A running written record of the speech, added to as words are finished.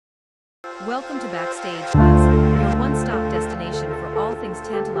Welcome to Backstage Buzz, your one-stop destination for all things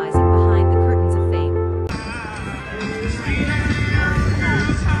tantalizing behind the curtains of fame.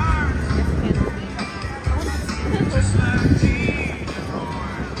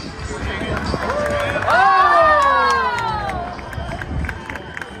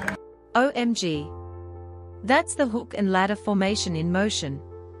 OMG. That's the hook and ladder formation in motion.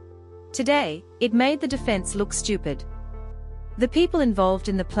 Today, it made the defense look stupid. The people involved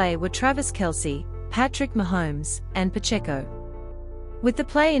in the play were Travis Kelce, Patrick Mahomes, and Pacheco. With the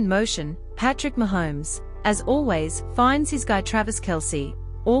play in motion, Patrick Mahomes, as always, finds his guy Travis Kelce,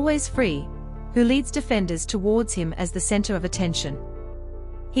 always free, who leads defenders towards him as the center of attention.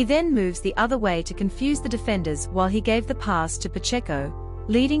 He then moves the other way to confuse the defenders while he gave the pass to Pacheco,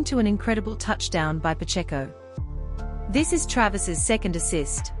 leading to an incredible touchdown by Pacheco. This is Travis's second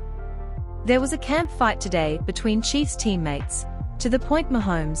assist. There was a camp fight today between Chiefs teammates, to the point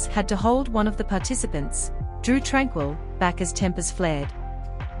Mahomes had to hold one of the participants, Drew Tranquill, back as tempers flared.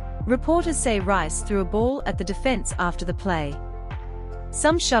 Reporters say Rice threw a ball at the defense after the play.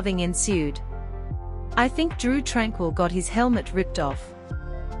 Some shoving ensued. I think Drew Tranquill got his helmet ripped off.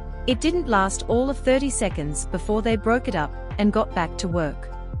 It didn't last all of 30 seconds before they broke it up and got back to work.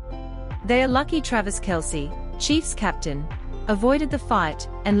 They are lucky Travis Kelce, Chiefs captain, avoided the fight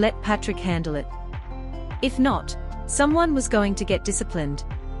and let Patrick handle it. If not, someone was going to get disciplined,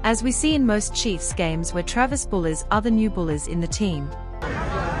 as we see in most Chiefs games where Travis bullies other new bullies in the team.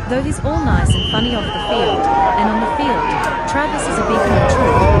 Though he's all nice and funny off the field, and on the field, Travis is a beacon of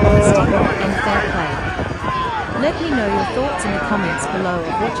truth, honesty, and fair play. Let me know your thoughts in the comments below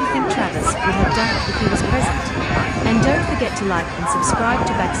of what you think Travis would have done if he was present. And don't forget to like and subscribe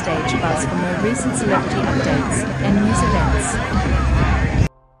to Backstage Buzz for more recent celebrity updates and news events.